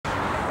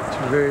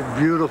a very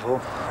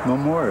beautiful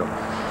memorial.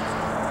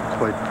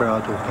 Quite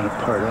proud to have been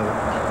a part of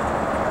it.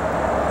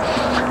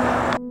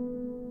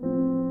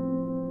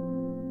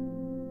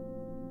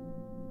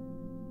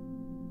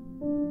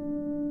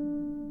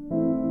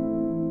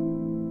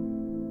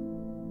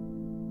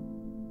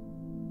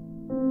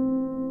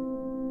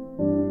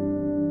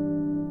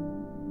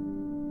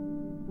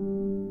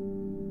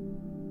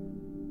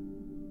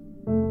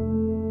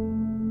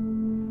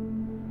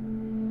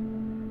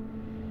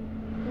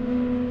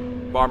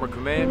 Bomber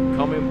Command,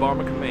 come in,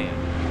 Bomber Command.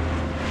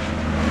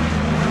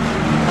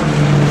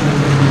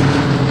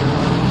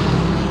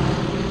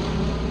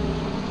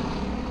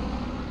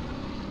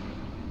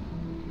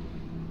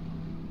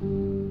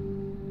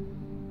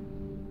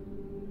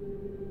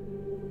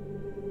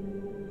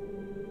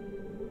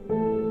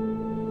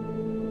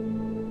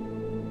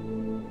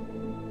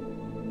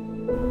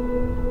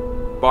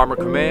 Bomber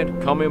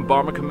Command, come in,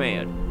 Bomber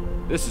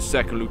Command. This is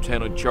Second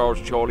Lieutenant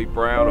Charles Charlie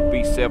Brown of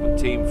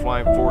B-17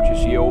 Flying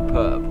Fortress Ye Old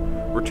Pub,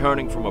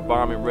 returning from a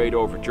bombing raid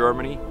over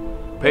Germany.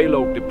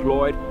 Payload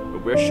deployed,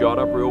 but we're shot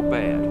up real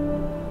bad.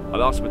 I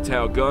lost my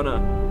tail gunner,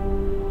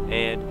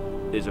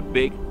 and there's a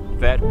big,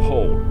 fat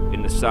hole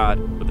in the side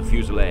of the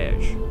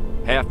fuselage.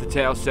 Half the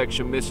tail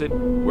section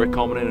missing, we're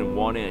coming in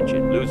one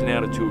engine, losing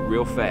altitude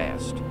real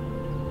fast.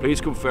 Please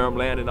confirm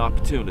landing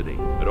opportunity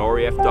at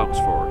RAF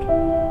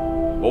Duxford.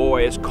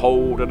 Boy, it's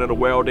colder than a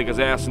well digger's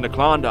ass in the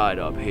Klondike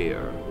up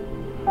here.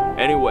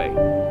 Anyway,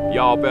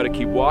 y'all better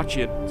keep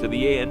watching to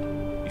the end.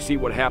 You see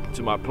what happened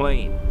to my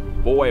plane.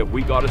 Boy, have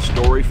we got a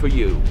story for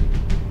you.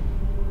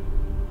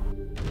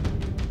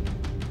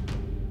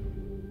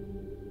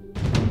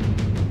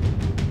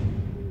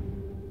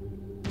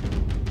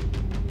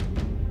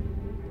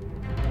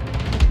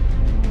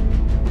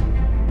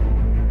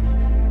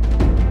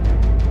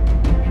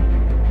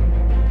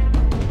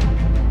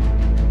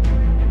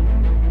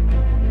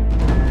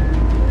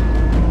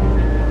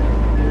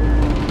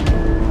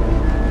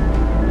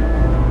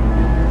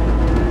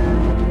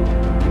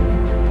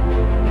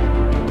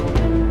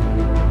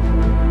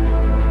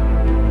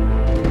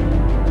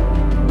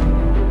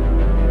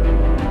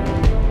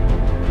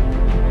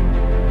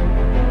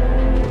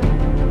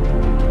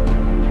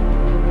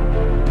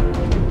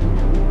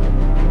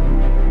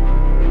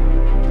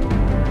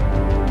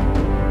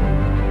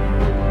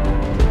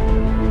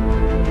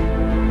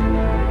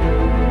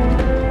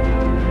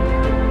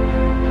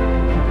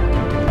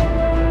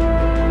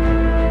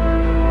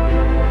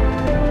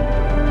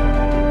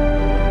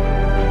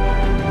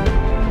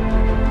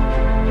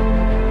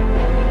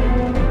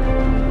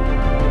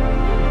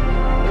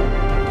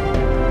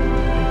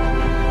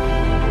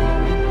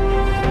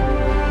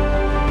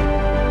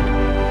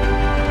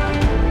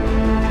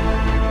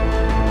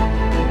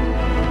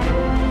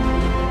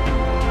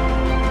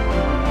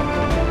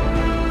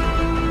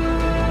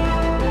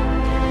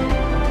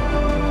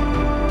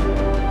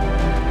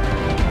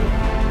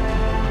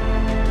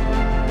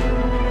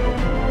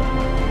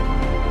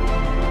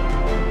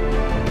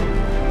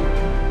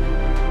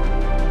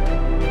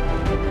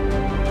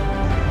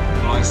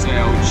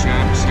 Old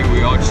Chaps, here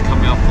we are, just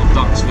coming up from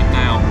Duxford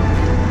now.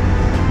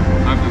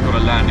 Hope they've got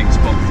a landing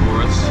spot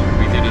for us.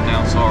 We did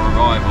announce our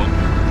arrival.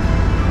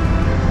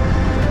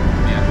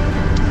 Yeah,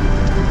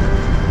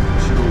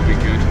 should all be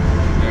good.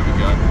 There we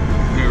go,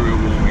 Imperial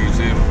War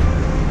Museum.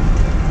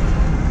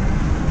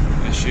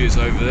 There she is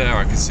over there.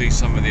 I can see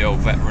some of the old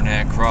veteran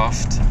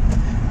aircraft,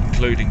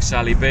 including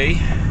Sally B,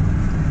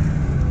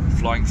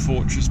 Flying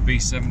Fortress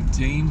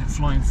B-17,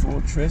 Flying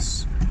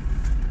Fortress.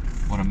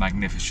 What a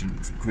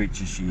magnificent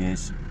creature she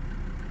is.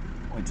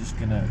 We're just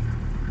gonna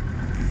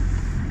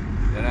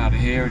get out of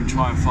here and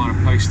try and find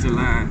a place to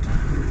land.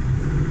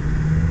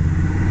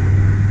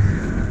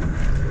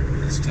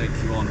 Let's take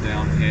you on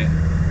down here.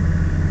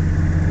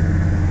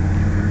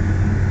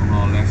 On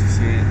our left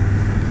here.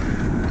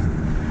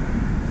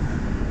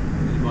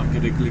 You might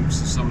get a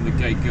glimpse of some of the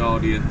Gate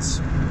Guardians.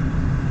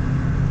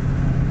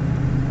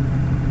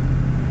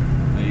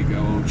 There you go,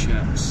 Old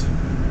Chaps.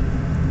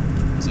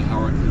 There's a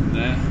Hurricane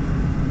there.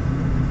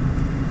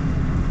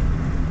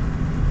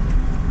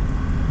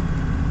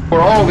 For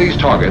all these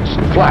targets,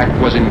 flak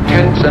was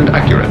intense and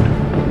accurate.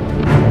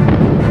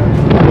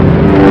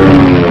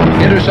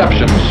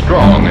 Interception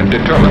strong and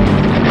determined.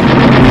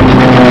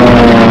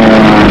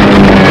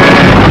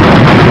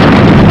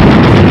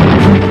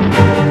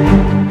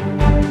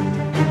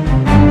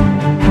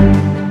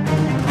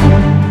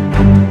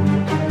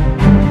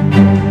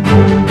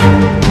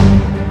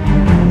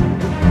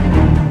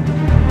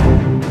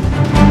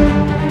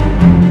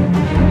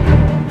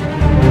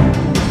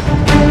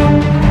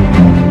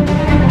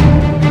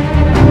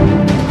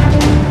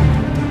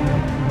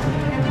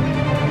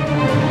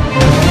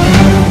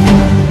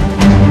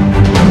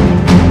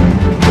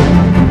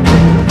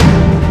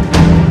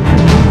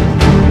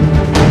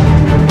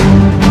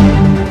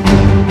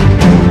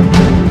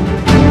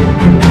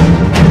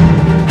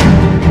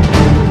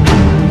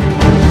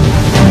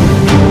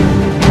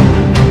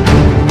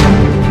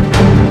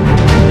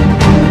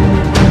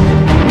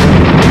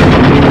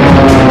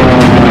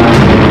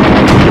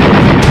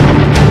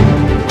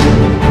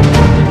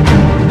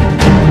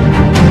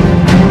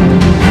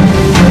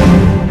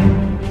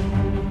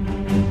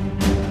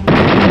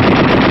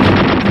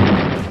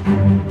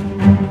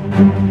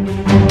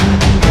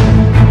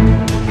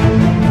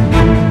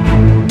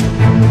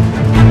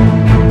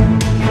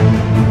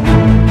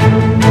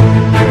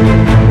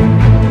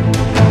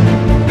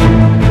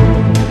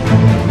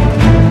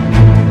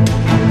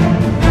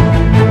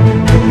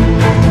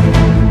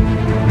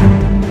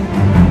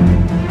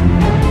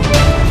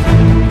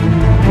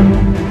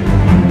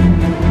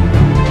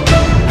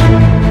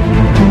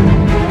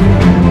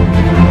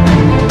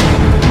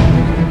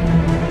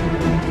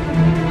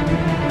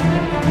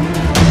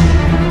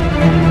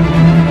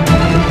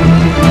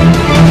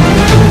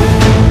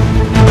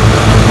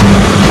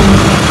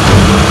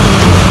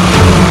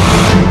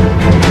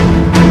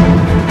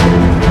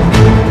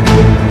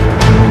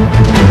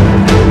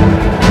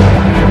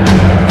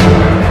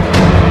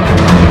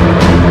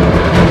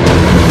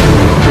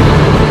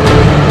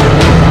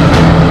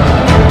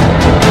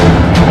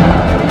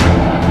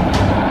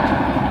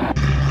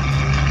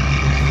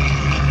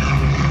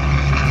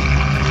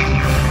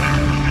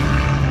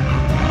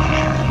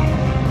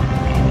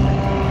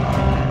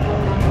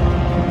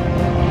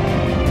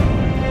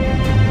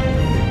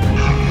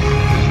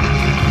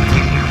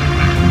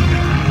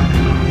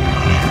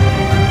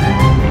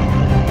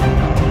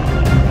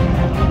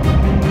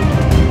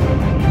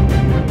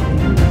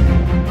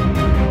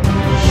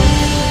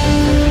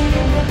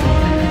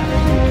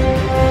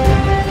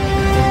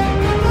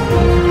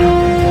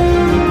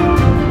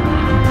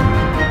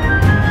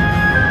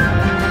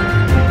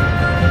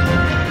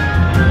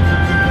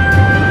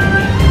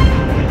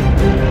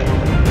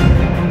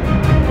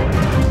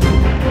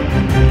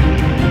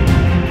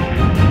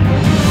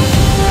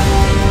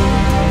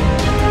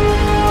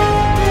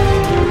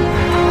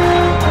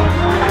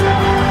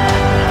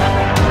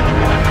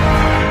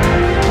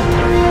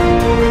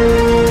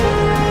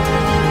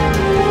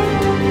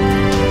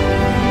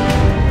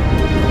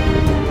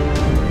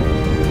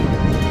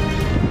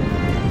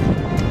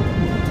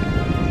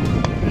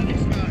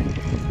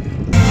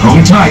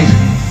 Hold tight.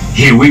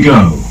 Here we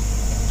go.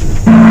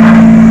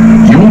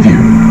 Your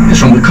view is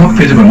from the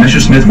cockpit of a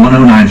Messerschmitt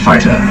 109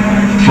 fighter,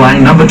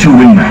 flying number 2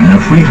 wingman in a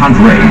free hunt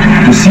raid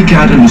to seek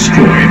out and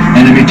destroy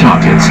enemy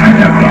targets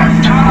and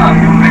aircraft.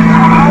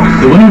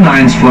 The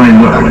 109s fly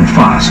low and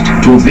fast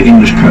towards the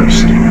English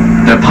coast,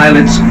 their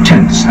pilots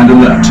tense and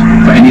alert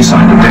for any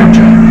sign of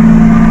danger.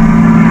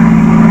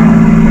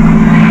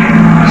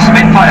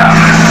 Spitfire!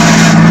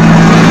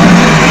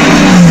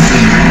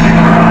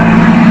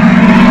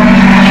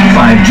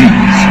 5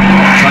 Gs,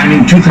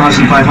 climbing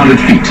 2,500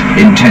 feet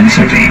in 10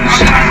 seconds.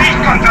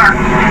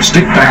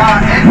 Stick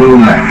back,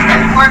 roll left.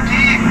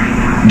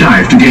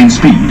 Dive to gain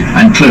speed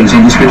and close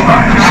on the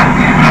Spitfires.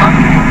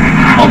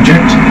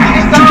 Object,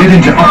 to get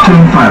into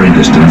optimum firing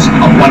distance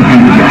of 100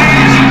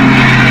 yards.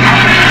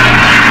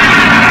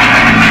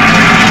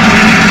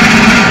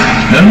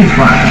 Early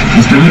fire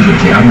is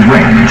deliberately out of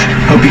range,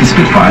 hoping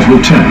Spitfires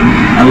will turn,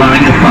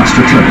 allowing a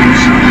faster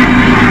close.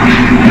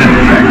 No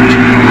effect.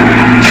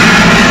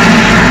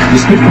 The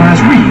Spitfires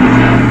reeve.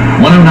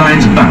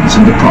 109s bounce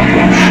in the prop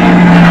wash.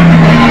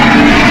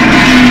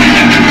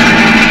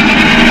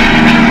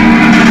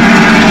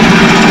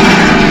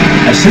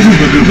 A sudden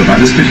maneuver by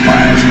the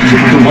Spitfires to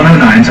put the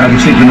 109s out of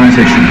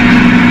synchronization.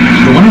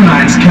 The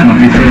 109s cannot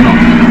be thrown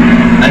off.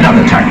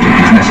 Another tactic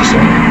is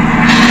necessary.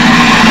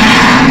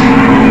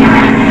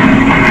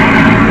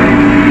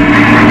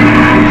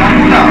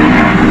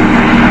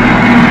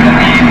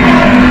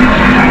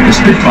 The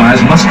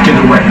Spitfires must get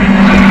away.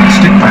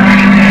 Stick back.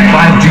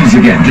 5 Gs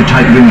again to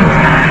tighten the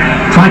maneuver.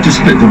 Try to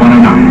split the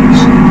 109s.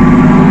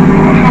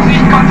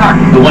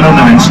 The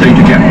 109s stay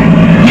together.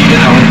 Need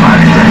an hour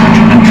firing range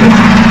and close.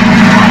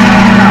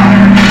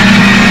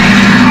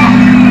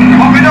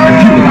 The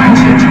fuel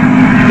lines hit.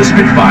 The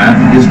Spitfire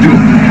is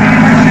doomed.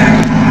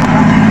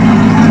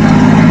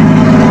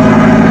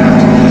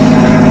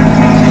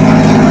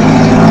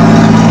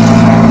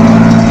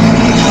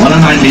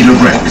 109-meter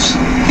brakes.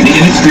 The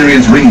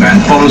inexperienced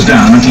wingman follows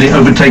down until he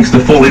overtakes the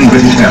falling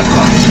British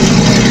aircraft.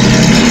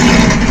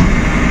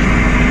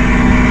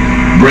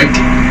 Brake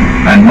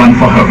and run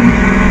for home.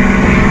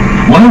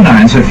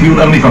 109s have fueled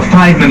only for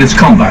 5 minutes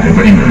combat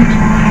over England.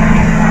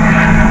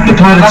 The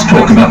pilots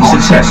talk about the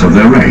success of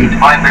their raid.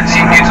 Mein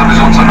Benzin geht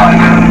sowieso zur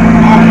Neige.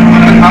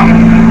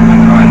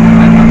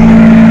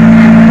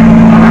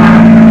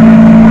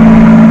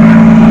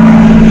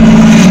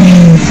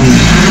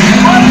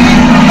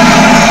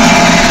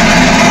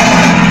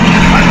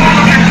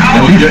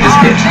 The leader is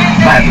hit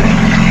badly.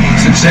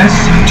 Success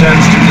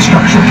turns to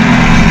destruction.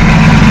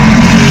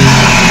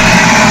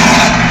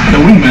 The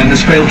wingman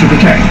has failed to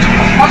protect.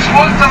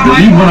 The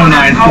lead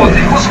 109 falls.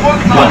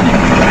 Gone.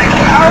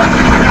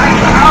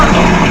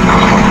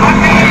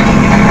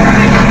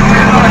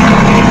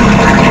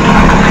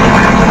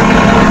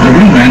 The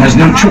wingman has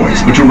no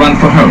choice but to run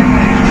for home,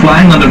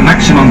 flying under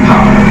maximum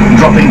power,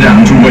 dropping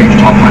down to wave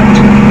top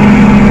height.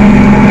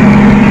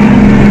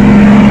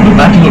 The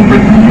Battle of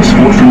Britain was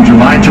fought from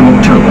July to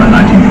October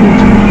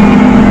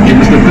 1940. It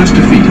was the first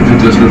defeat of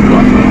Hitler's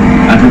Luftwaffe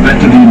and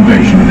prevented the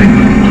invasion of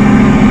England.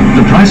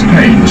 The price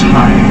paid was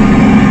high,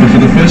 but for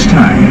the first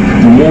time,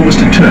 the war was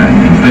to turn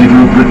in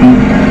favour of Britain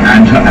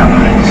and her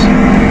allies.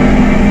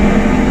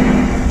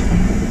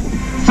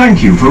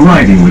 Thank you for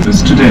riding with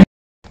us today.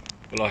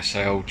 Well, I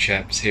say, old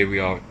chaps, here we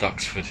are at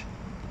Duxford,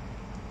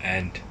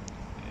 and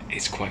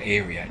it's quite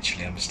eerie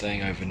actually. I'm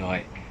staying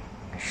overnight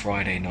on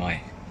Friday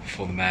night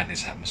before the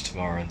madness happens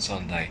tomorrow and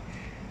Sunday,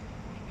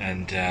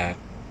 and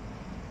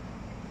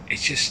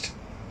it's just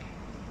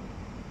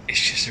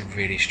a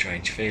really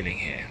strange feeling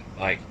here.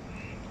 Like,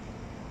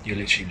 you're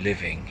literally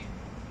living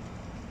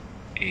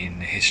in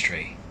the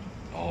history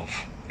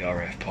of the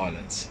RAF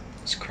pilots.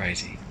 It's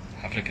crazy.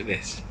 Have a look at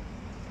this.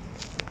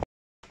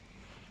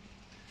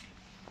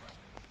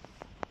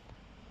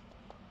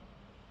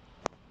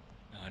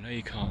 Now, I know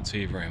you can't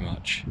see very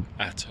much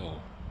at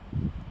all.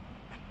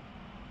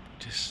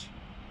 Just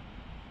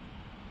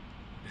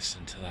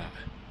listen to that.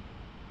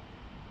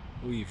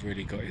 All you've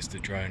really got is the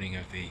droning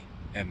of the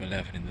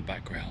M11 in the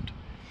background.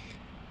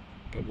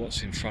 But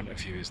what's in front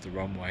of you is the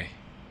runway.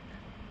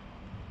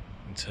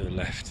 And to the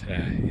left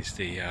is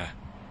the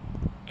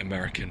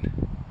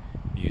American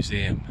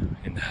Museum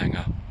in the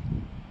hangar.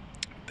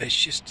 But it's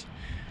just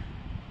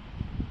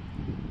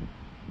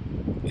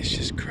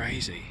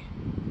crazy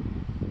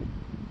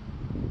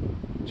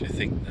to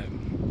think that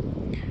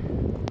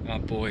our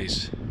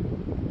boys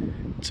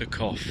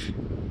took off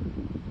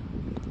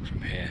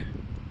from here,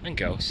 and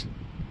girls,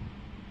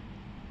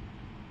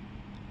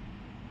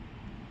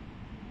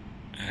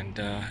 and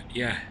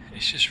yeah,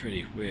 it's just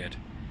really weird.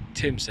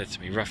 Tim said to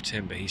me, Rough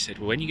Timber, he said,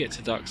 well, when you get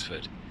to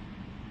Duxford,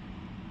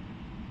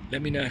 let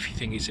me know if you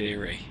think it's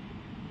eerie.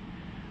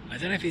 I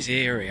don't know if it's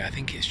eerie, I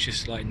think it's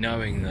just like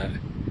knowing that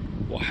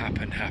what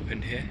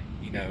happened here,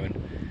 you know,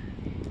 and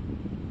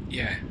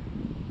yeah,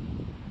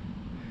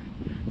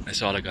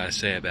 that's all I gotta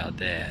say about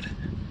that.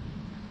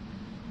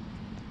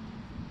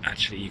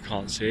 Actually, you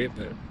can't see it,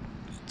 but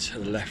to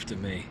the left of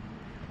me,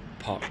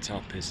 parked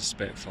up, is a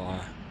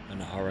Spitfire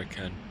and a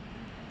Hurricane.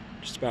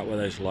 just about where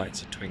those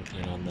lights are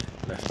twinkling on the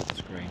left of the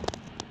screen.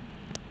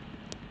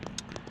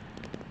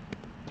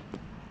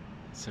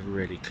 It's a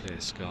really clear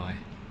sky.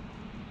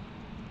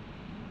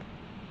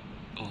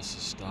 Lots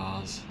of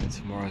stars.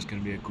 Tomorrow's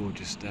going to be a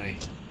gorgeous day.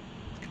 It's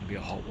going to be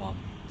a hot one.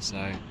 So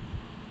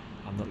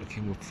I'm not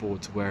looking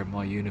forward to wearing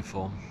my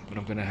uniform, but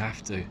I'm going to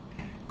have to.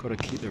 Got to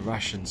keep the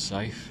rations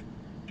safe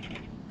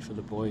for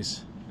the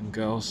boys and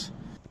girls.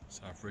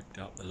 So I've rigged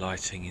up the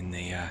lighting in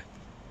the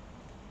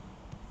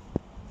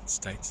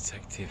State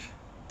Detective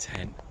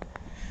tent.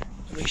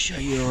 Let me show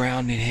you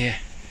around in here.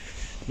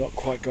 Not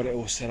quite got it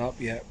all set up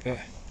yet, but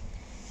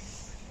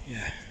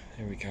yeah,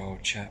 there we go,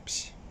 old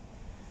chaps.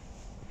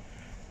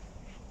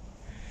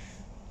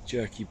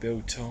 Jerky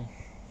biltong,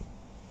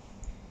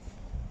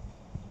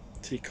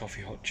 tea,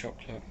 coffee, hot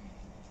chocolate.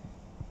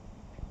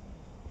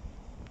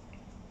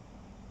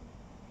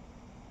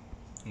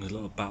 There's a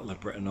little Battler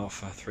Britain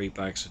offer, 3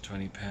 bags for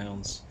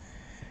 £20.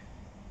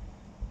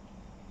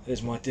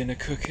 There's my dinner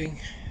cooking.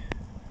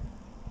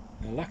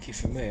 Now, lucky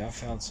for me, I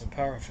found some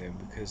paraffin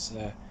because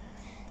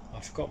I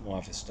forgot my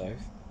other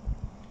stove.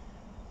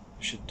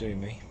 It should do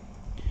me.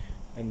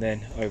 And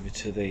then over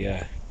to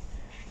the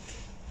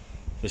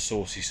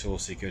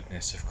saucy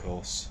goodness, of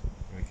course.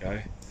 There we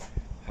go.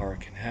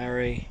 Hurricane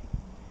Harry.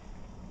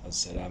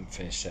 As I said, I haven't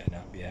finished setting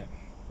up yet.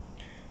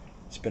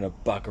 It's been a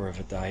bugger of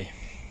a day.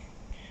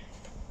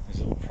 There's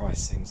little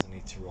price things I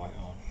need to write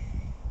on.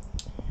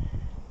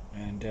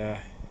 And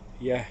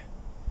yeah,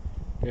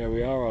 there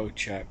we are, old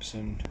chaps.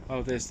 And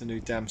oh, there's the new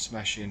Damn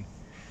Smashing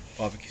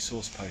barbecue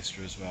sauce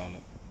poster as well.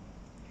 Look.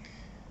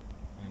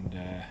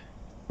 And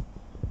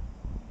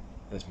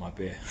there's my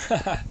beer.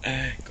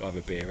 Gotta have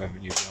a beer,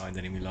 haven't you, behind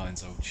any of my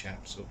lines, old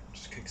chaps? Or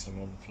just kick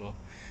some on the floor.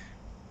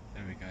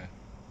 There we go.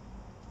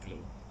 A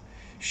little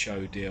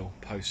show deal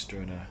poster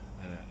and a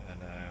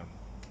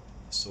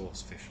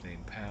sauce,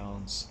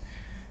 £15.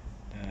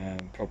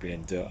 Probably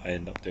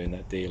end up doing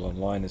that deal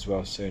online as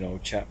well soon,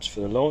 old chaps, for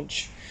the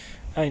launch.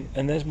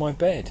 And there's my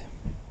bed.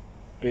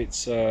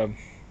 It's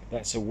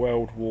that's a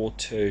World War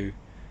II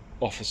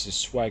officer's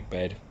swag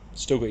bed.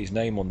 Still got his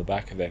name on the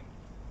back of it.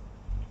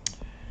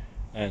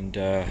 And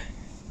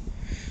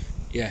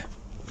yeah,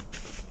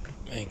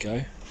 there you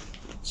go.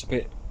 It's a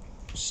bit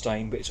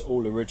stained, but it's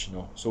all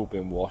original. It's all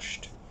been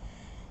washed.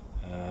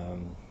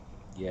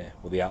 Yeah,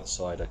 well, the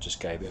outside I just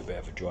gave it a bit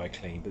of a dry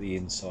clean, but the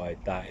inside,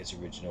 that is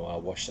original. I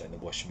washed that in the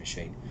washing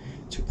machine.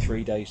 It took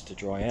 3 days to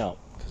dry out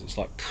because it's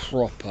like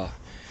proper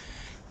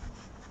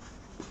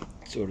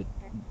sort of,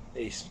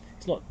 it's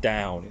not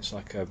down, it's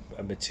like a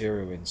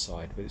material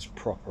inside, but it's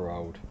proper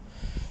old.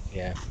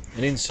 Yeah,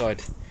 and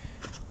inside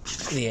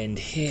the end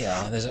here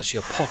there's actually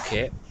a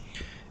pocket,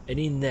 and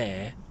in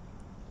there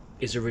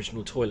is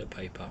original toilet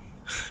paper.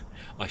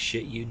 I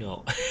shit you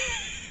not.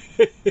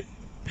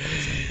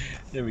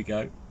 There we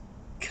go.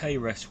 K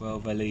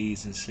Restwell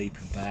valise and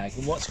sleeping bag.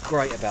 And what's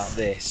great about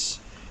this,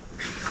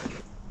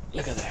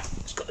 look at that,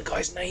 it's got the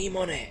guy's name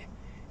on it,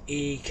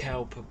 E.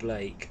 Cowper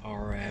Blake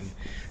RM.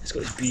 It's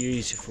got this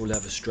beautiful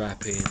leather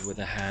strap in with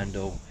a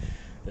handle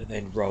that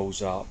then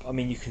rolls up. I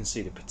mean, you can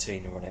see the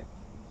patina on it.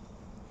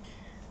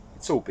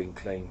 It's all been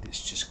cleaned,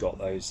 it's just got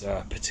those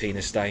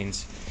patina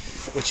stains,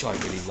 which I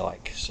really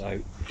like.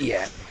 So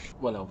yeah,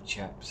 well, old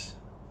chaps,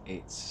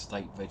 it's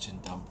steak, veg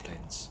and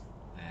dumplings,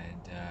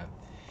 and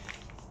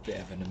bit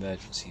of an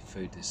emergency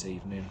food this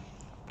evening.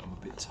 I'm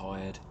a bit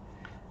tired.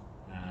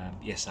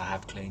 Yes, I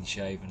have clean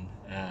shaven,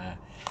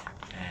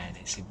 and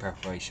it's in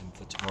preparation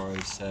for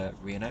tomorrow's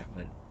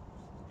reenactment.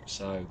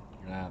 So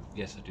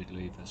yes, I did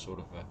leave a sort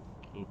of a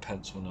little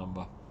pencil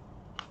number.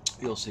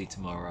 You'll see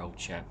tomorrow, old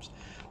chaps.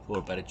 Thought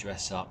I'd better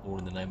dress up, all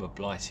in the name of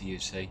Blighter, you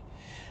see.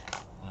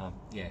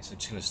 Yeah, so I'm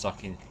just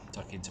going to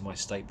tuck into my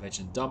steak, veg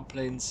and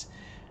dumplings,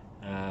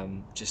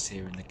 just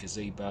here in the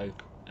gazebo,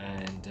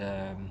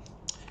 and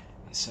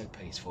it's so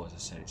peaceful, as I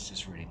said. It's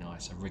just really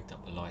nice. I rigged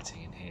up the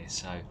lighting in here,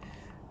 so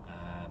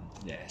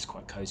yeah, it's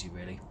quite cosy,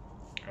 really.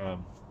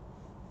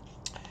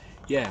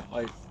 Yeah,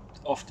 I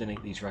often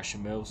eat these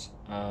ration meals.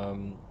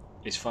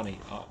 It's funny,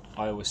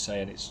 I always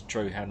say, and it's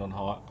true, hand on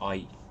heart,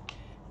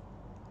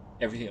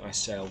 everything I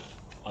sell,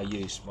 I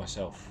use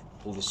myself.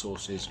 All the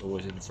sauces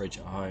always in the fridge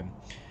at home,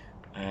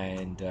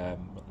 and the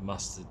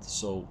mustard, the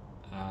salt,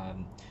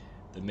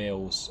 the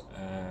meals,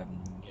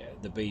 yeah,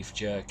 the beef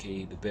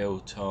jerky, the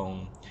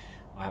biltong.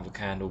 I have a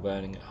candle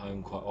burning at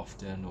home quite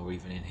often, or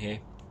even in here.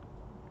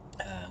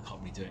 Can't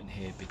really do it in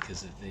here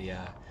because of the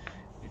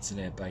it's an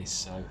air base,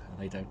 so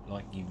they don't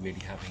like you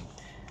really having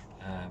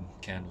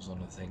candles on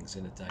and things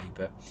in a day.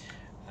 But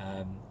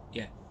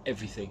yeah,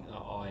 everything that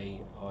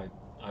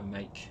I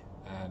make,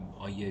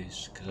 I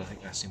use, because I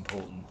think that's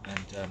important.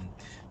 And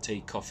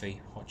tea,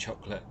 coffee, hot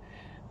chocolate.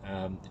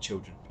 The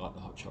children like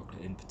the hot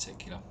chocolate in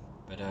particular.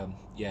 But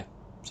yeah,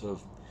 sort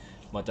of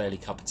my daily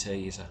cup of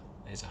tea is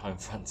a home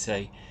front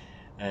tea,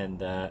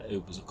 and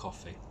Uber's a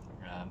coffee.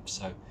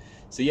 So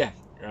yeah,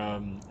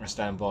 I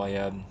stand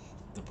by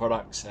the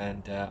products,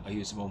 and I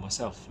use them all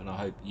myself, and I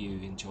hope you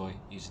enjoy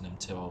using them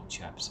too, old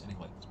chaps.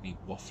 Anyway, it's me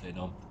waffling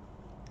on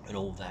and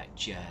all that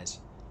jazz.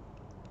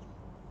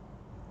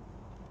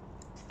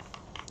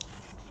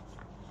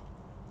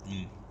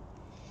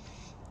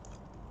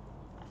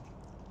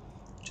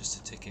 Just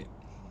a ticket,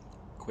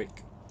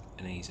 quick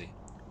and easy.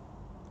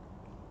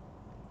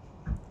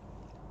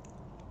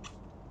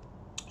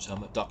 So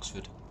I'm at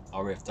Duxford,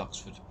 RAF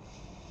Duxford,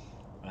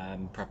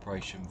 in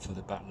preparation for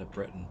the Battle of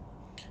Britain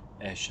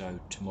air show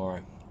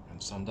tomorrow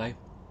and Sunday.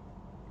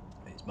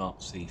 It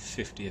marks the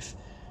 50th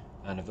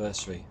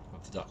anniversary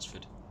of the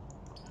Duxford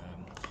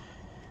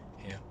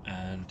here,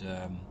 and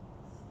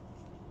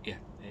yeah,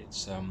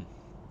 it's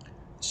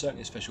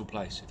certainly a special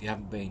place. If you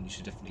haven't been, you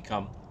should definitely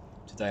come.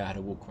 Today I had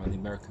a walk around the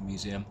American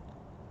Museum,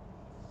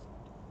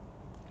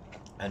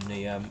 and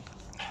the it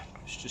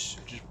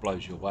just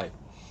blows you away.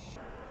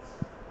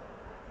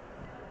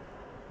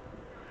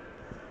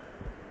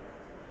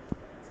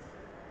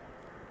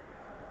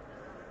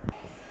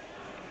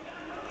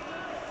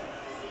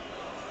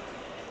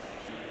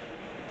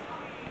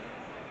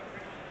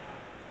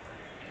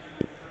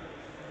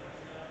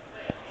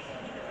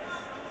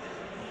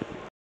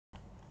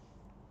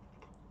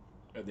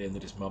 At the end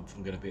of this month,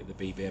 I'm going to be at the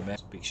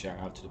BBMF. Big shout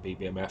out to the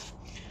BBMF.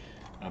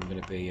 I'm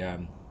going to be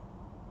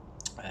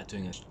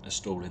doing a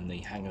stall in the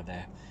hangar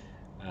there,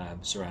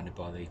 surrounded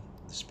by the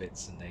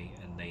Spits and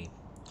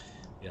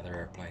the other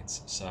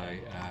airplanes. So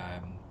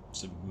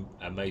some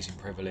amazing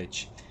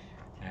privilege,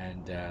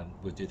 and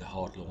we'll do the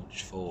hard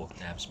launch for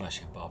Damn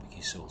Smashing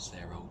Barbecue Sauce.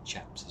 They're Old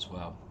Chaps as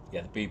well.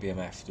 Yeah, the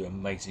BBMF do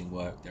amazing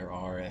work. They're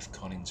RAF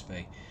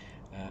Coningsby,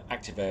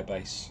 active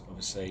airbase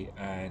obviously,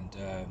 and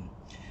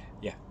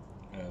yeah.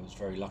 I was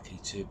very lucky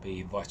to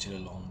be invited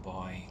along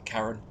by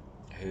Karen,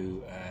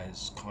 who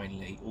has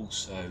kindly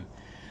also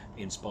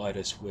inspired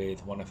us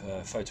with one of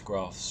her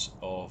photographs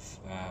of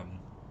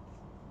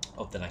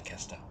the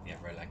Lancaster, the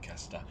Avro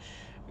Lancaster,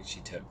 which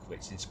she took,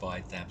 which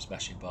inspired Damn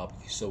Smashing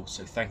Barbecue Sauce.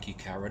 So thank you,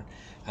 Karen.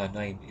 Her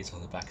name is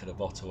on the back of the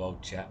bottle,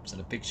 Old Chaps,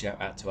 and a big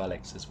shout out to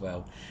Alex as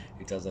well,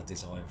 who does that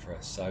design for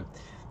us. So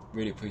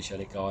really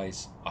appreciate it,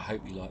 guys. I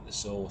hope you like the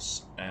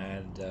sauce,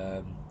 and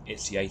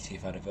it's the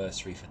 80th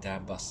anniversary for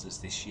Dam Busters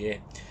this year,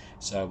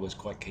 so I was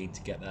quite keen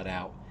to get that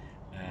out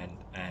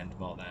and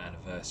mark that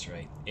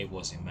anniversary. It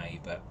was in May,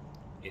 but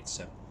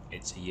it's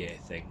a year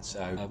thing.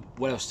 So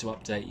what else to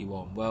update you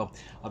on? Well,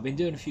 I've been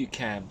doing a few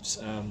camps,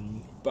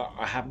 but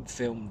I haven't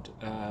filmed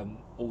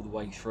all the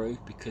way through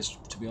because,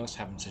 to be honest,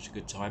 having such a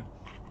good time.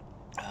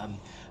 I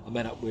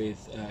met up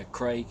with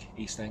Craig,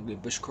 East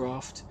Anglian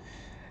Bushcraft.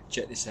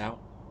 Check this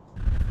out.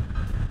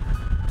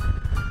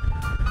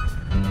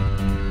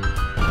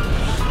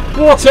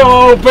 What up,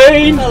 old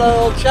bean?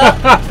 Hello, old chap.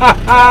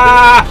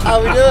 How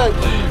we doing?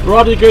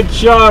 Roddy, good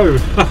show.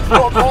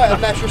 Not quite a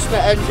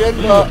Messerschmitt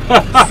engine, but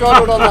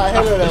struggled on that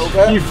hill a little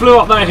bit. You flew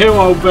up that hill,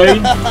 old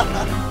bean.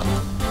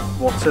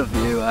 What a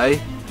view, eh?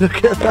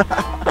 Look at that.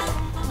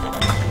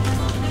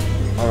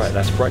 Alright,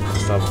 that's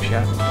breakfast, old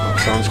chap.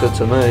 Sounds good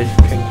to me.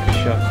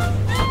 Kingfisher,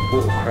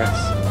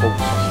 watercress, pork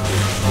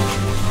sausage.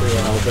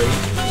 Brilliant, old bean.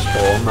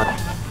 Spot on, mate.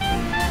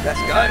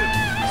 Let's go.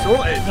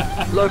 Sorted.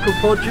 Local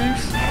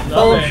produce.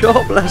 Love Old it.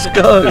 shop. Let's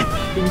go.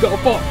 Even got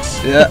a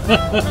box.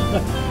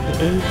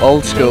 Yeah.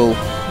 Old school.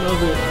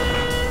 Love it.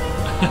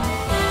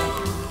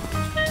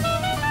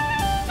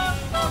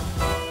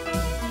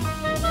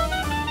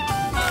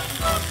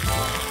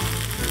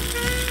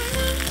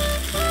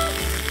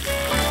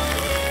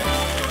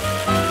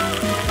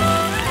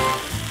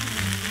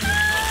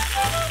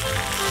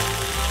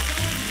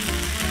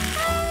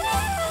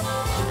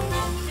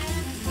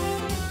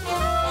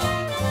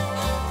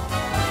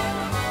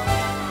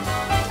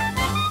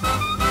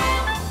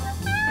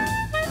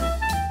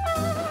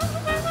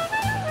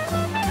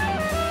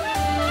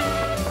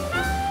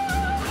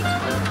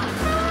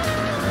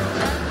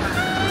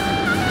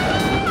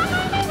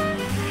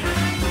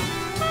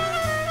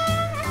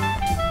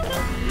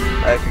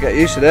 I could get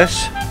used to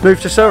this.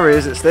 Move to Surrey,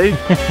 is it, Steve?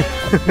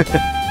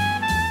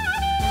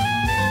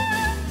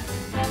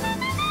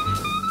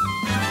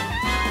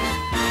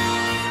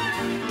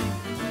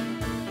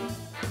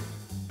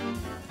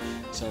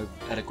 So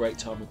had a great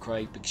time with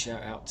Craig. Big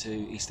shout out to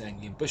East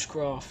Anglian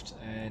Bushcraft,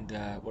 and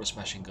what a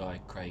smashing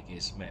guy Craig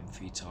is. Met him a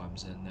few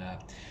times, and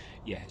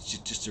yeah, it's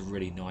just a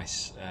really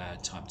nice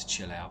time to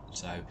chill out.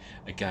 So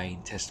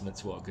again, testament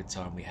to what a good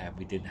time we had.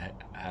 We didn't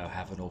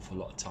have an awful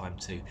lot of time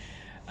to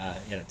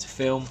you know, to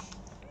film,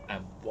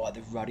 and why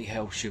the ruddy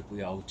hell should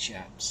we, old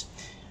chaps.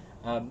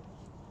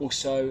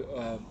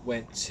 Also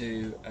went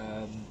to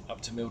up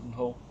to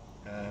Mildenhall,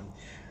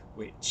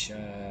 which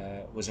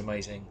was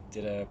amazing.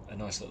 Did a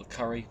nice little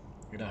curry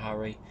in a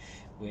hurry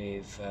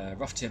with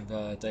Rough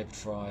Timber, David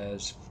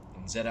Fryers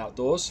and Z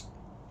Outdoors,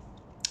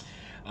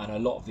 and a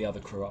lot of the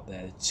other crew up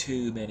there.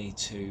 Too many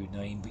to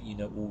name, but you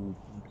know,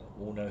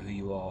 all know who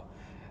you are.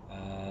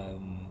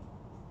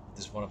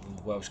 There's one of them,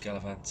 the Welsh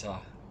Gallivanter,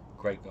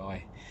 great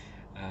guy.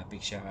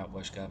 Big shout out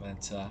Welsh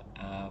Gallivanter.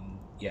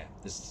 Yeah,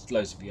 there's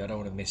loads of you. I don't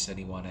want to miss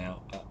anyone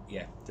out, but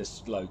yeah,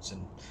 there's loads,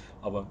 and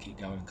I won't keep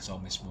going because I'll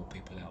miss more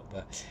people out.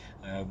 But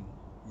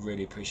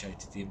really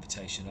appreciated the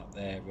invitation up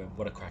there, and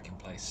what a cracking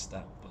place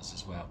that was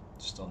as well,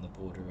 just on the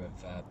border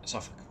of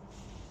Suffolk.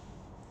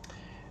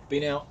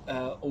 Been out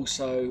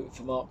also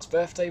for Mark's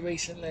birthday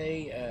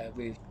recently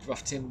with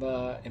Rough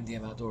Timber,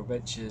 MDM Outdoor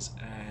Adventures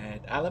and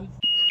Alan.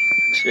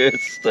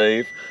 Cheers,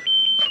 Steve.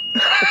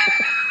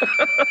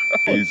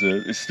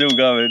 It's still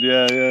going,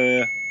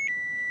 yeah.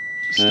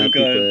 Still Happy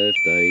going.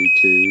 birthday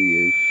to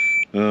you.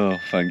 Oh,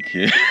 thank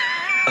you.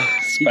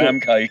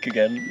 Spam cake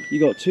again. You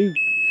got 2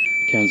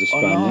 cans of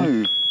spam. I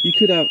know. You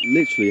could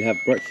literally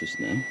have breakfast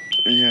now.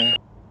 Yeah.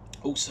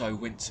 Also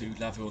went to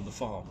Laville on the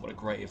Farm. What a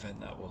great event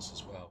that was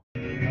as well.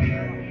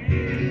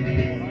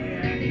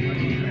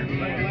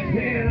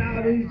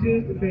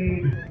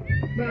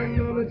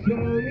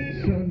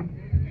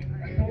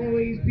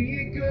 Always be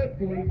a good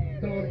boy,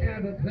 don't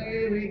ever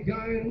play with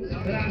guns.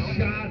 But I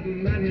shot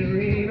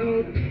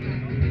Mandarino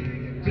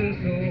just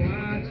to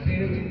watch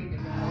him.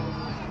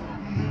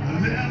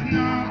 There's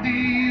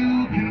nothing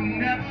you can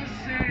never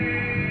say.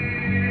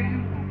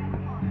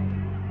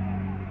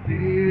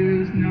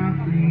 There's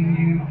nothing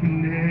you can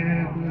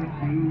never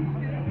do.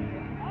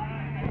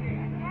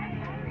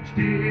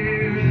 Still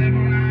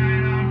every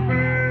night I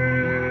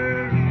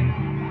burn,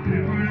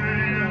 every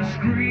night I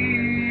scream.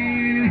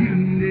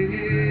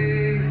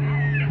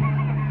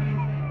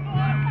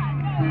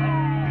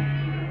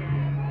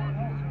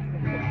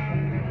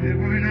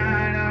 Every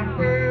night I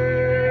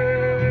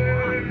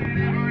burn,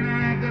 every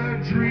night I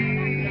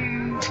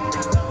dream.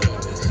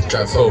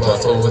 Drive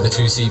 4x4 with a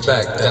 2-seat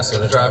back, that's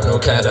what I drive, no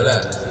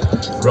Cadillac.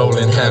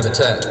 Rolling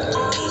habitat,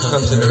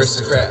 hunting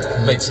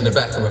aristocrat, mates in the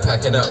back and we're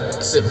packing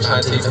up. Sipping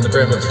pine tea from the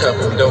brim of a cup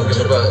and we don't give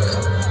a buck,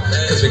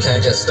 cause we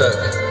can't get stuck.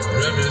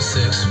 Rebel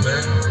 6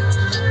 man,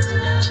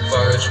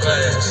 forage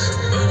class,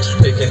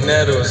 picking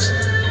nettles,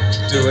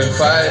 doing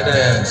fire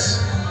dance.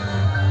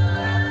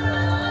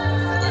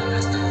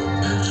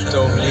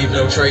 Don't leave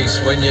no trace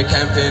when you're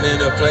camping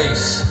in a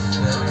place.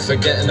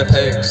 Forgetting the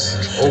pegs,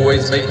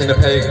 always making the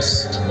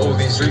pegs. All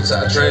these routes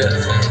that I tread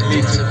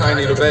lead to pine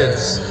needle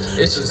beds.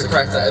 It's just a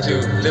crack that I do,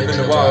 live in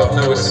the wild,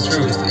 know it's the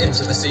truth.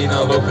 Into the scene,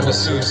 I'll open the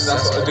sluice,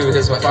 that's what I do,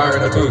 here's my fire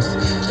in the booth.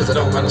 Cause I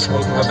don't mind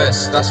smoking my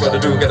best, that's what I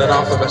do, get it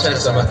off of my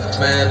chest. I'm a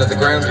man of the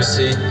ground, you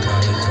see.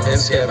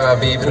 Ain't scared about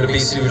me, put a bee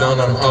suit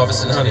on, I'm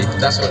harvesting honey.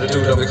 That's what I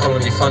do, don't be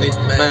calling me funny.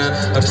 Man,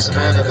 I'm just a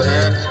man of the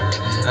land,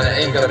 and I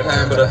ain't got a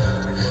plan, but I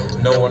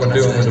know what I'm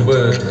doing with the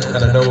word,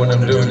 and I know when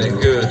I'm doing it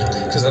good.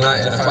 Cause I'm not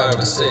in a 5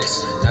 or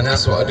 6, and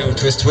that's what I do,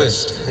 twist.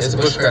 It's a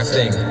bushcraft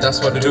thing,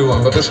 that's what I do,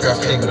 I'm a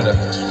bushcraft king.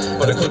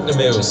 But I cook the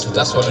meals,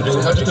 that's what I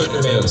do, how do you cook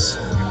the meals?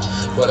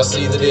 Well, I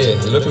see the deer,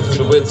 looking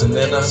through the woods and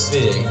then I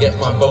steer. Get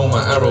my bow,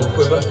 my arrow,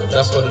 quiver,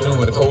 that's what I do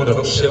with the cold, I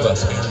don't shiver.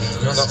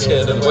 Not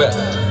scared of the wet,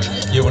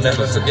 you will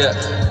never forget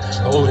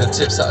all the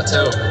tips that I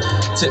tell,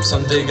 tips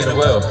on digging a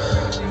well.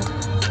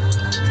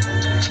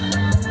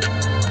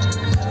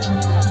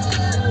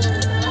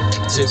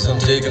 Tips on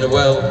digging a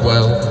well.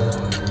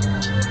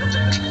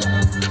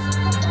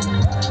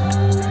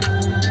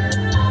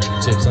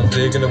 Tips on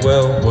digging a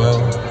well.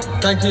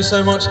 Thank you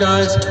so much,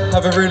 guys.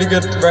 Have a really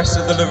good rest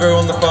of the Laville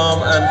on the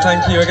farm, and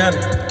thank you again.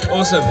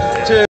 Awesome.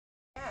 Cheers.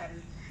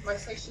 My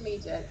social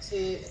media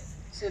to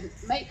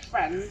make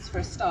friends for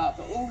a start,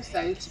 but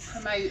also to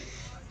promote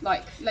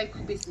like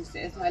local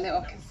businesses. I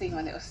can see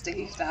my little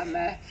Steve down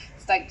there,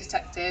 Steak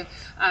Detective,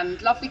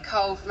 and lovely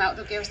Cole from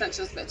Outdoor Gear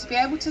Essentials. But to be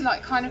able to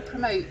like kind of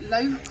promote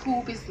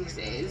local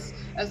businesses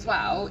as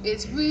well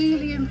is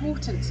really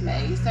important to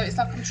me. So it's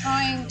like I'm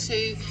trying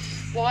to,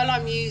 while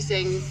I'm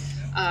using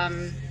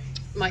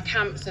my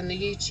camps and the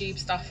YouTube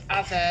stuff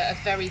as a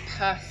very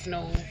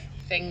personal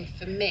thing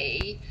for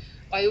me,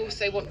 I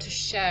also want to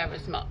share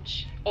as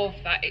much of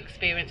that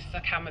experience as I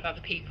can with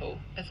other people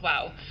as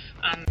well.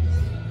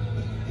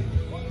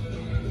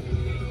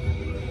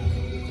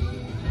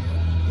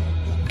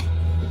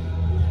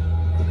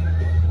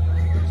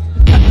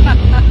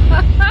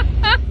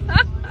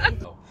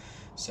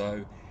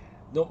 So,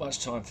 not much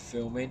time for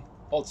filming.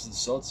 Odds and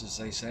sods, as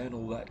they say, and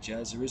all that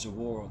jazz. There is a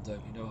war on,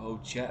 don't you know,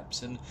 old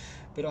chaps.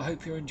 But I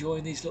hope you're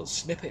enjoying these little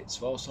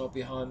snippets whilst I'm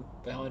behind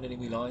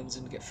enemy lines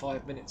and get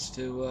 5 minutes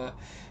to,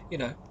 you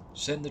know,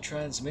 send the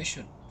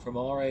transmission from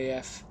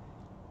RAF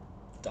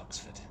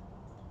Duxford.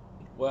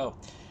 Well,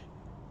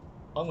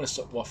 I'm going to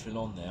stop waffling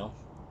on now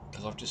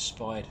because I've just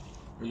spied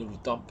a little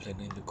dumpling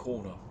in the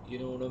corner. You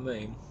know what I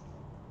mean?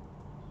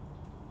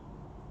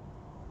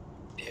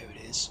 There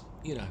it is.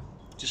 You know,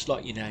 just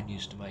like your nan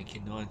used to make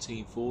in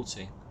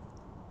 1940.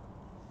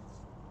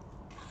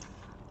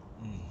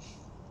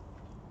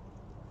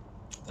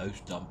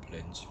 Those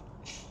dumplings.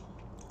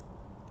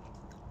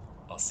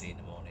 I'll see you in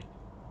the morning.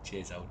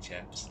 Cheers, old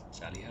chaps.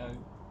 Sally ho.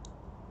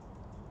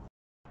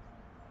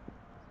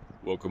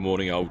 Well, good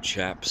morning, old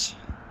chaps.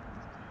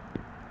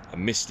 A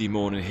misty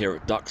morning here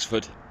at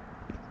Duxford,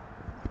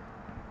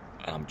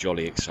 and I'm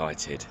jolly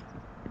excited.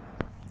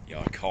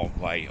 Yeah, I can't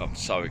wait. I'm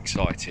so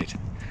excited.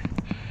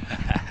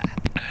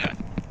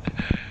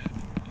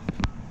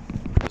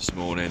 This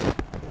morning,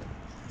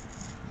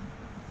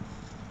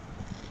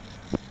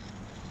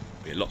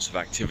 be lots of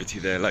activity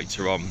there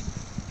later on.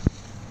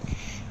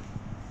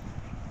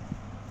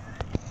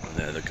 And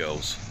there the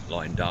girls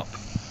lined up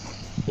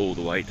all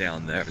the way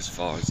down there as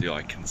far as the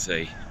eye can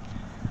see.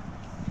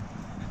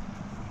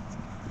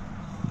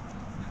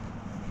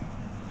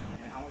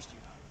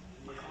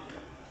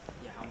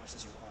 much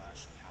does it want to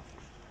actually have?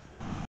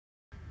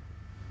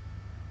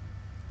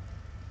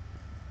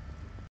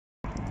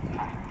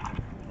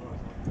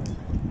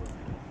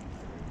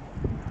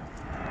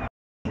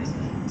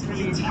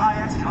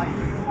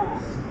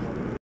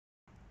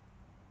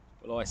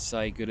 Well, I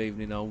say good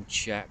evening, old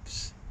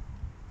chaps.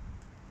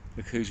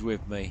 Look who's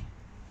with me.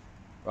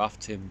 Rough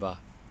Timber.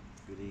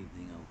 Good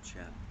evening, old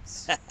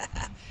chaps.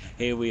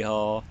 Here we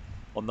are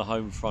on the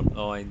home front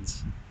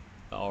lines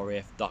at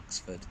RAF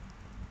Duxford.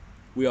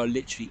 We are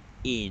literally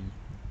in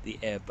the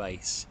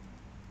airbase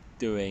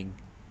doing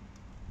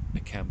a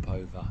camp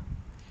over.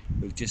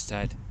 We've just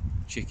had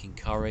chicken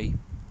curry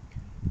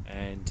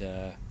and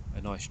a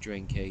nice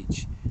drink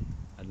each,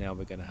 and now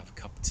we're going to have a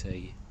cup of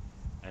tea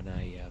and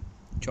a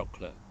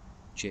chocolate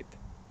chip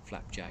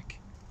flapjack.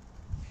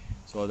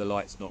 So the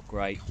light's not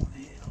great.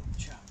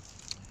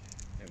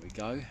 There we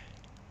go.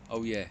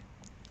 Oh yeah,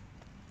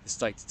 the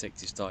state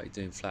detective started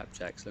doing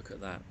flapjacks. Look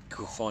at that.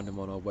 We'll find them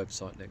on our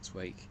website next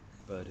week.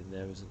 Bird in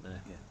there, isn't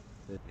there? Yeah.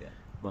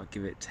 Might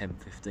give it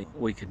 10-15.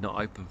 We could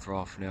not open for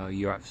half an hour.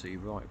 You're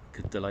absolutely right. We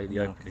could delay the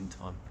opening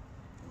time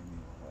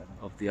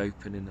of the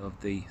opening of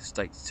the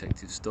state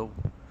detective stall.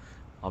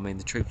 I mean,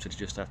 the troops would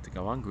just have to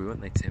go hungry,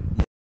 wouldn't they, Tim?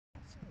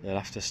 They'll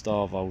have to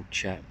starve, old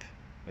chap,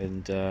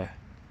 and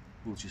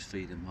we'll just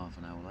feed them half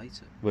an hour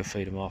later. We'll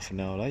feed them half an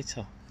hour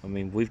later. I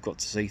mean, we've got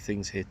to see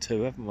things here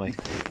too, haven't we?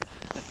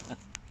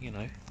 You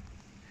know.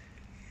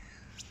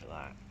 Look at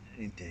that.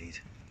 Indeed.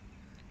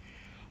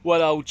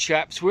 Well, old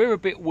chaps, we're a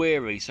bit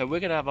weary, so we're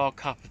going to have our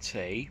cup of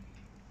tea.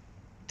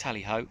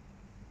 Tally ho.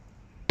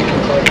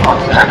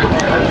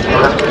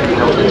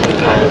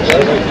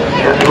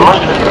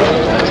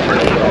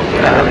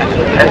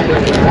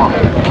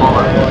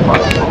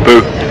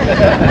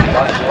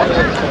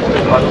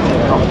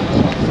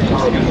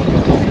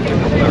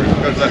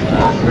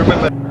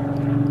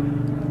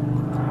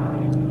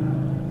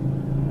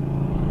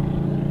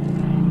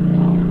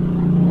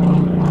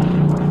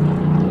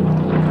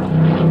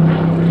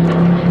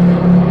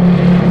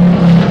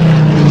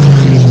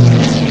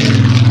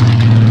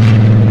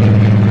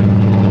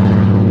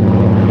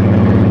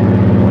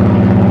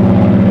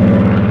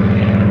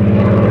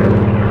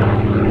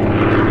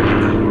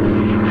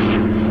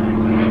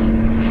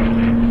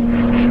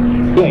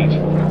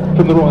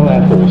 From the Royal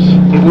Air Force.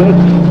 It led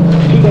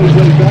 2 days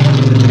later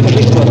to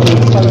Hitler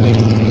postponing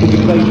his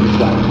invasion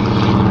plan.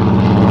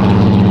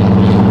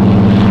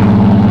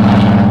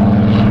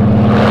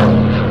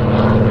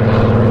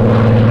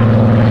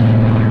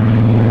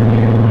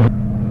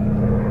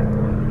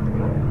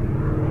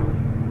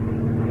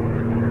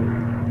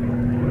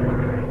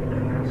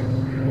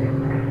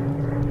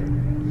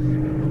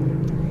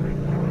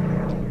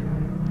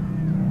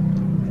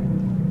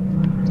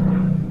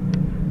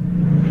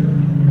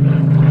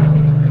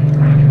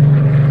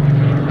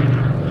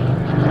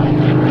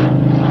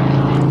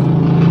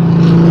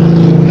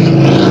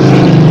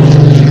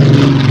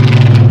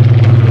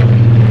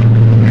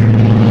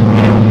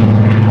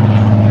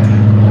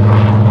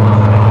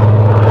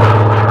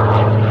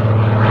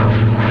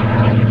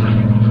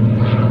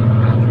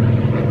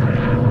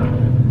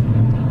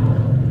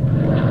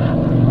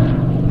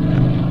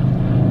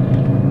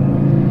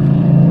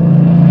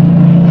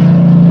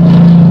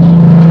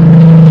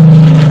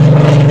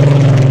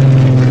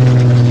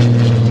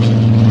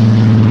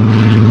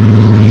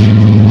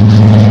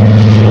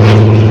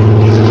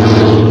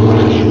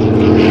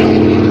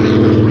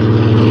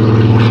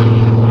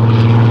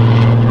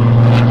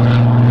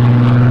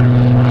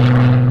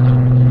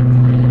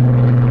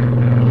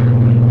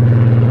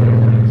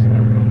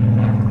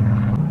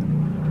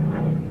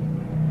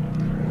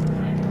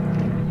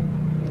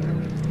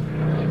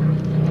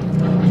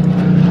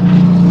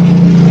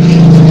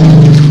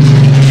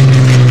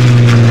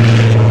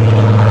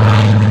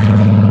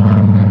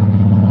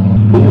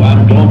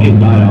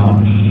 By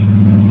arms,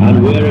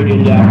 and wearied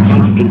in their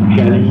constant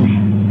challenge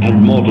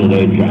and mortal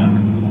danger,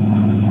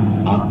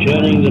 are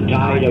turning the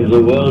tide of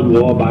the world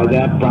war by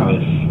their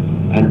prowess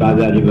and by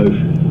their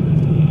devotion.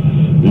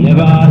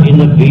 Never in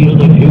the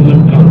field of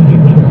human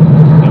conflict,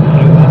 but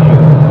so much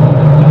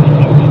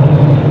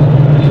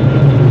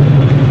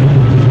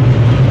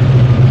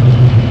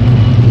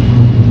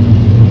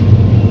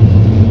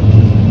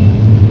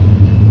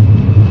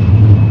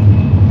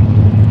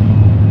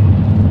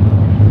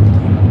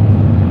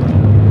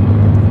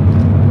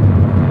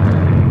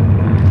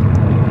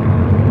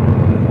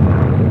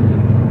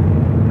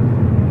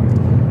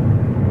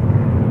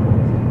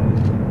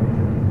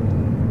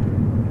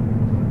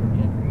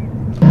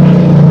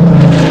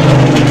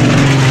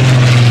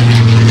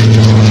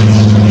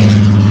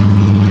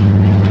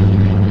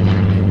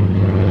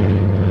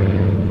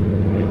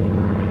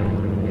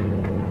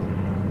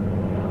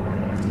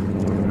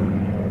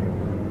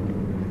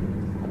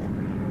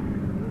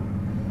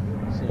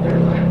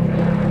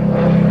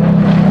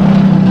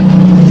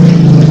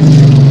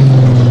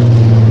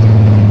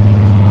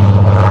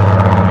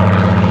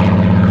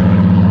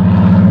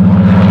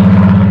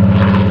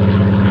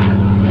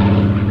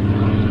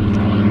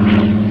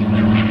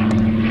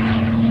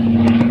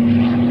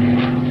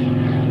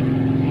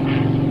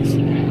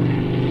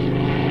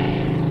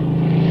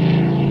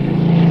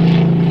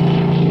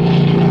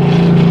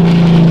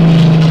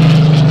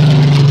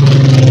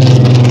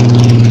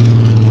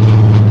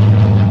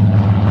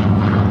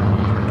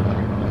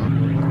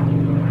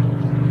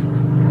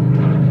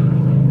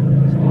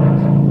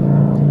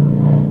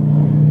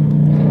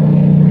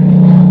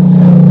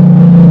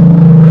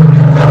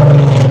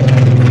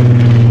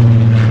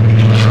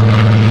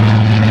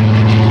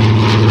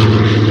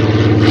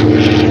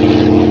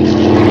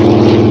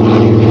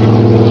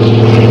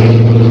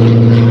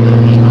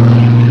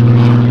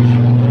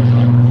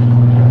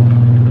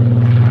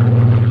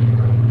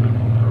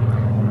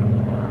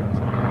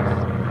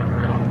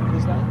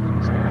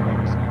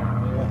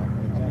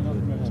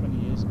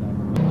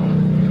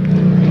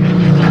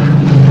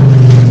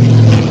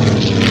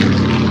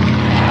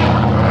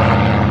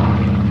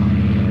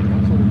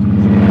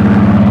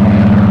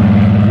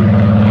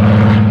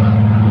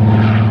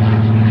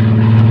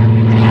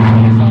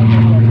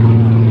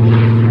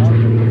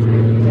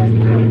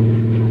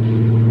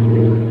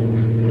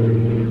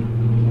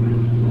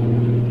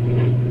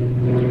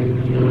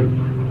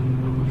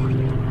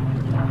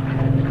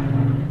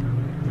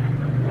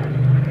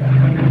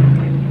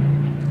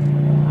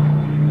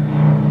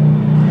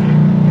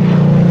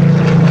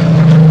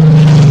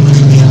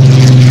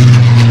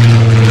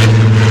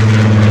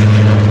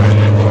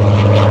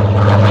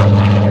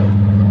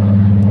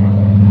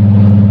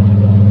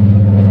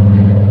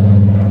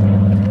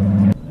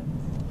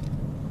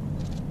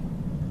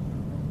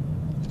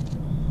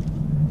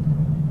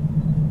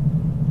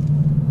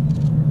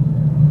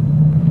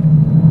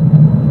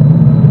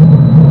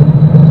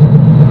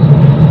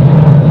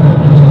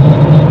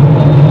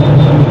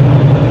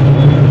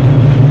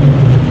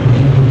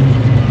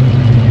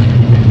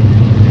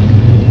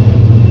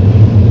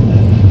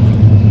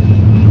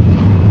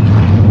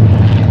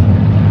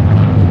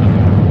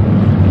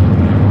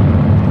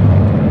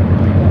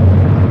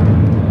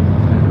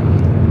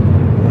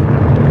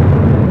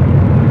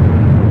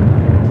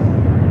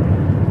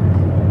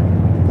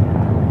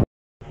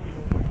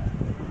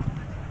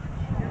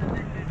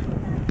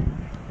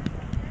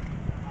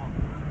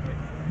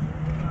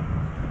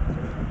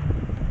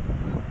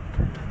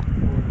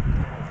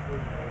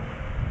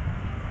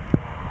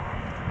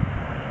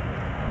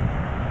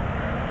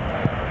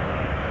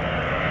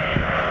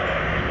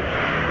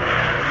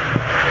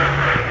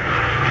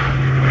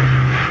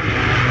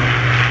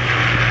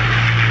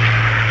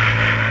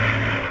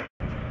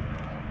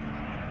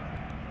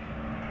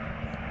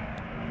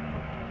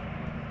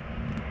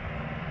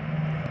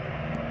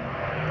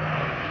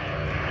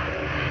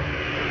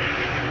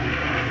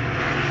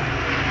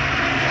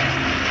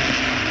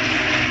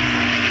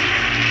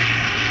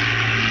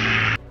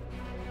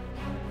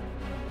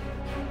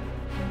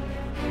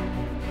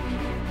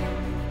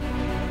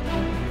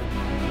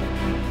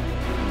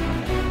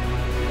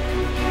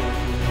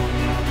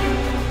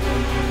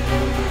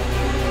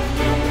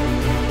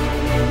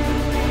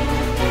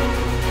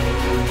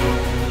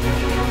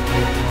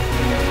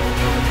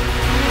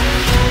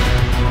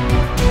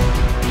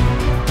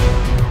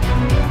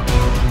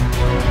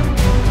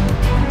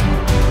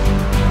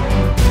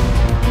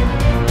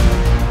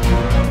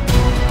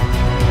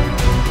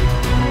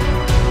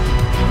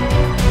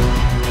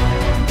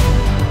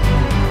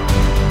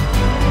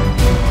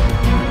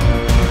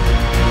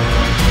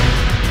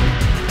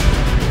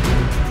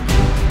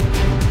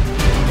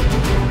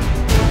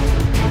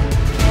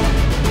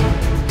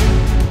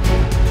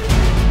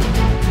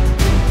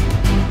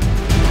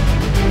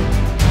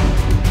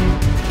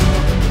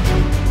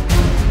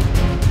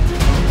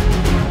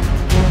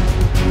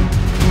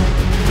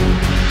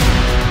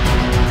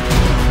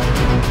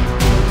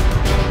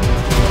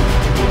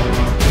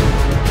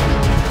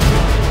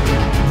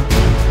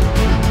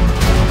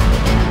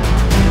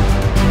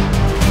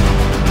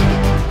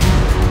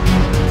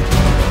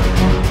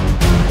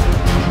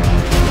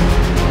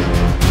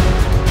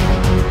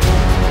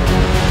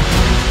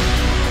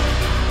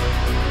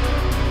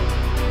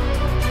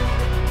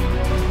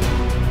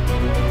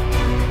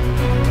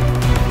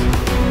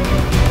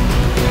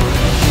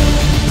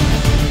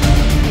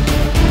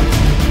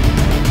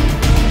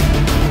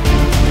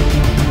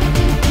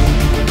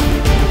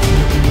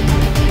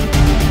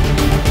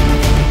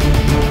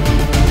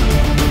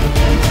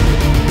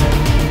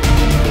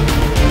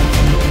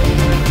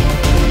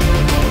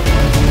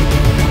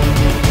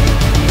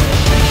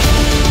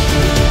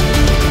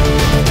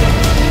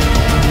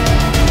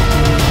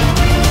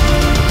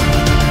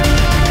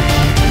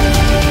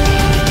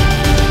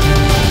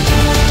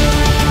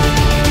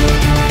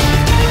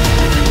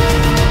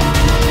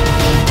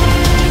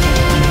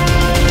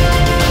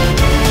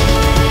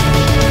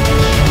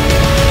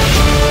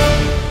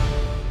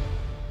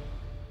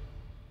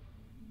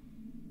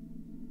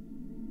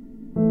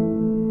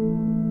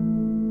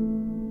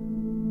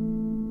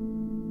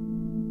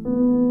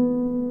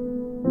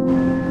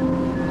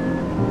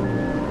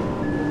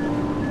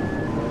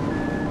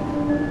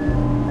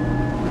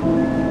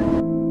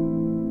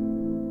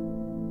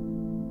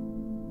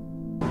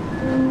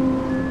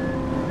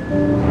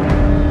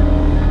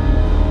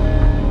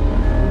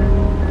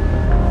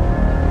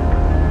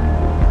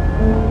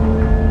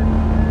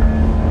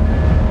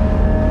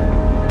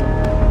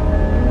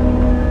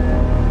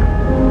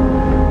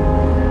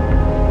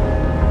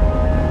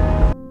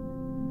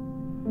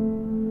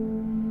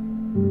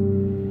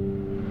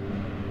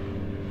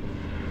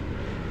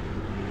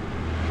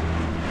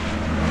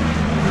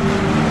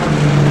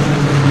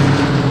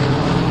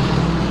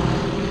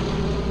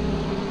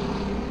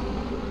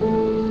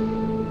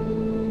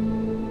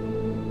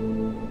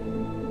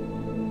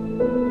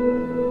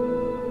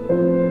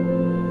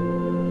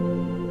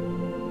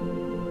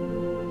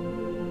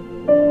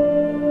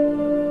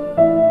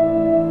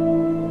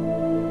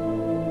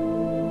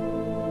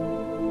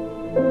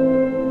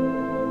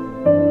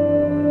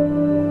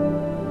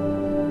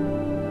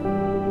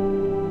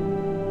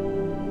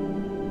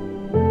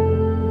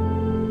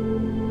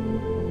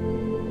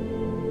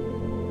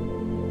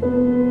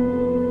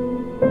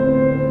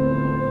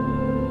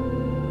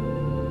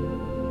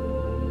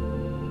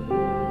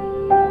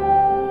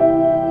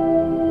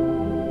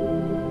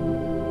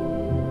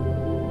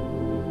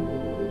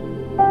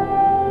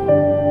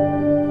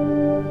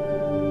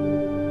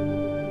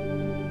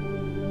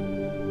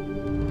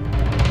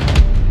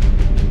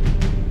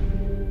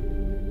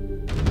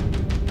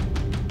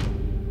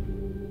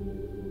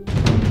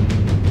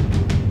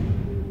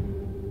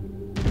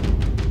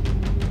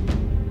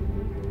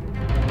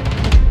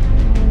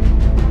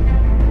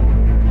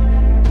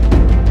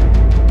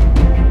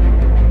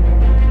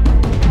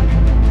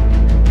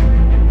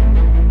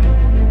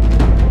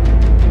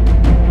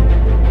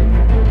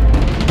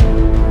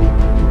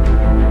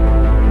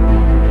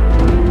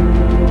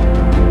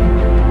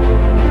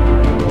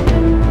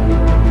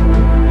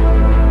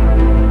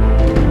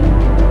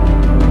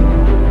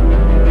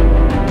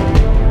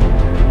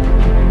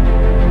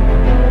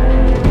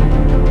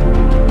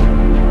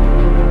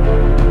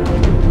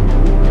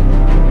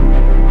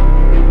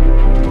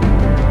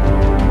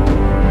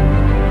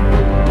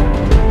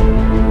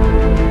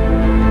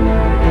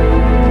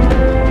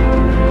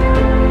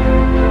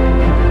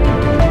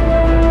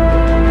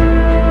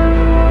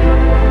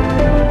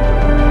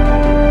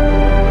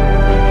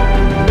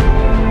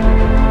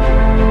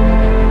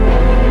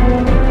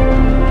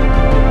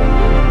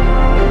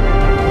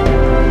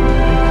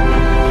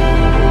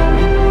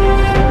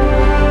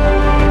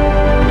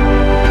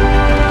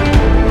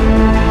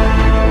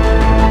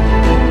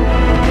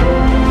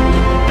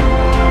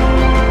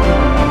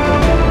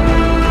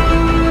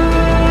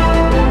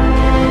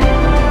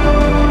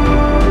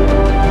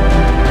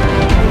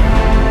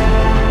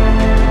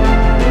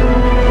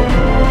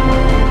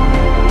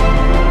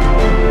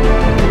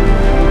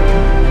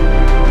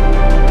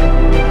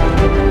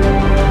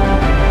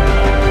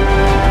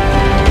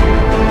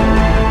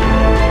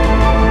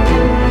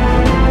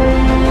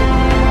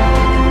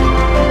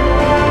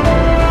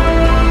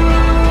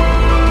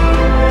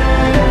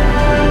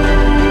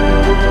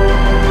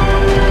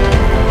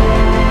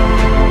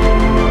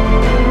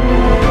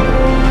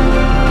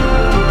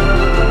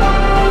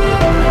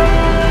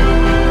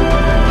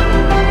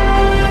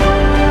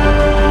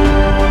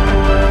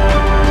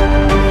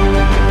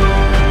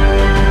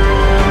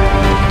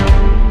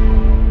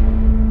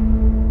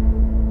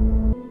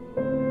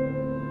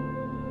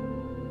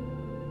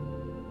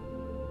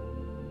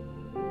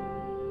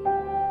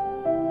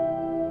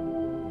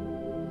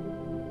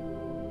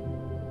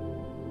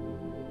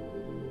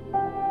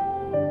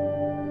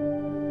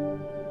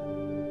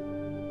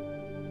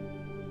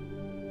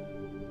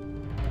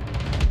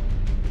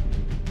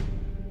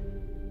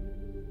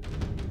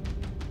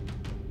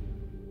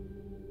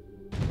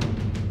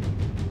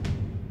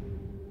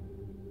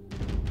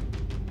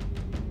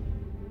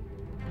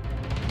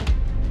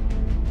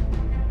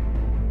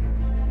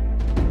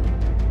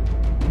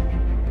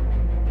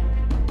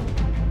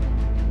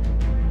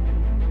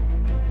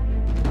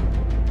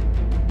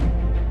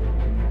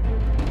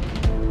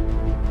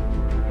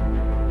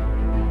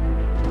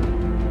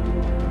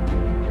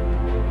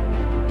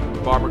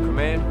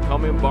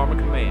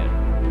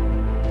Command.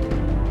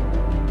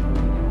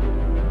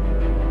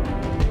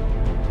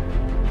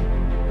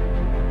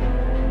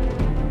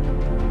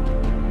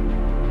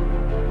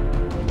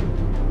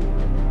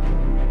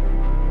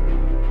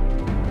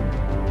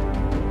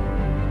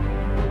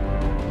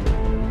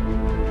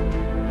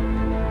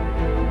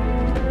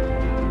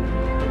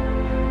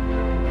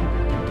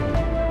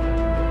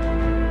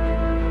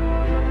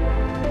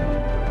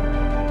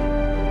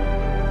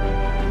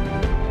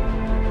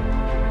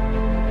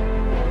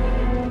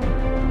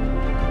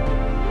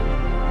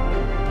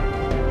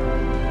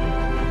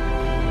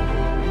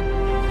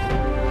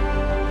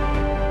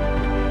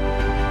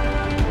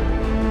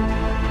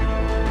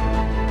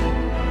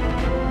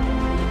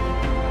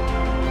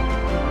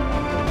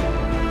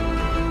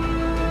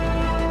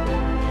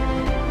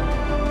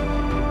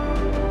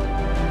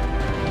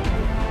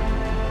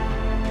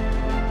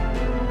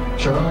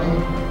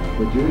 Charlie,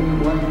 would you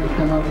like to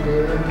come up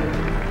here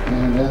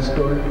and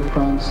escort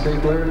Franz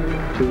Stigler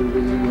to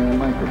the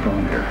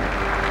microphone here?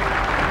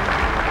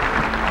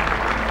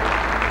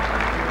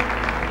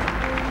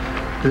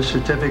 This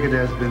certificate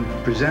has been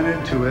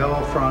presented to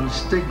L. Franz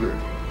Stigler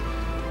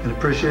in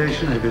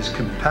appreciation of his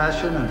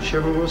compassion and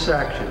chivalrous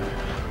action.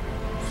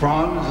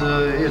 Franz,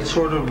 it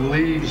sort of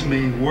leaves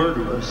me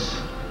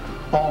wordless,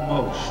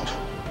 almost.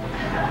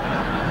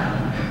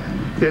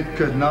 It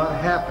could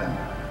not happen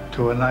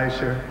to a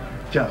nicer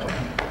gentlemen.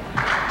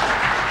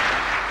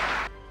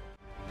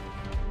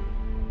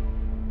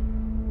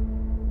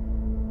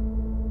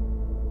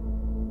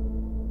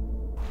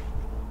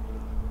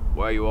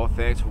 Well, you all,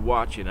 thanks for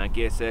watching. I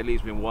guess that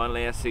leaves me one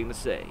last thing to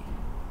say.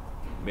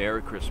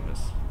 Merry Christmas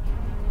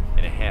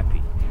and a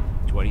happy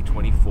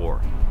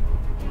 2024.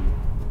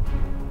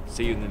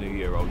 See you in the new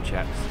year, old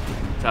chaps.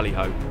 Tally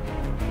ho.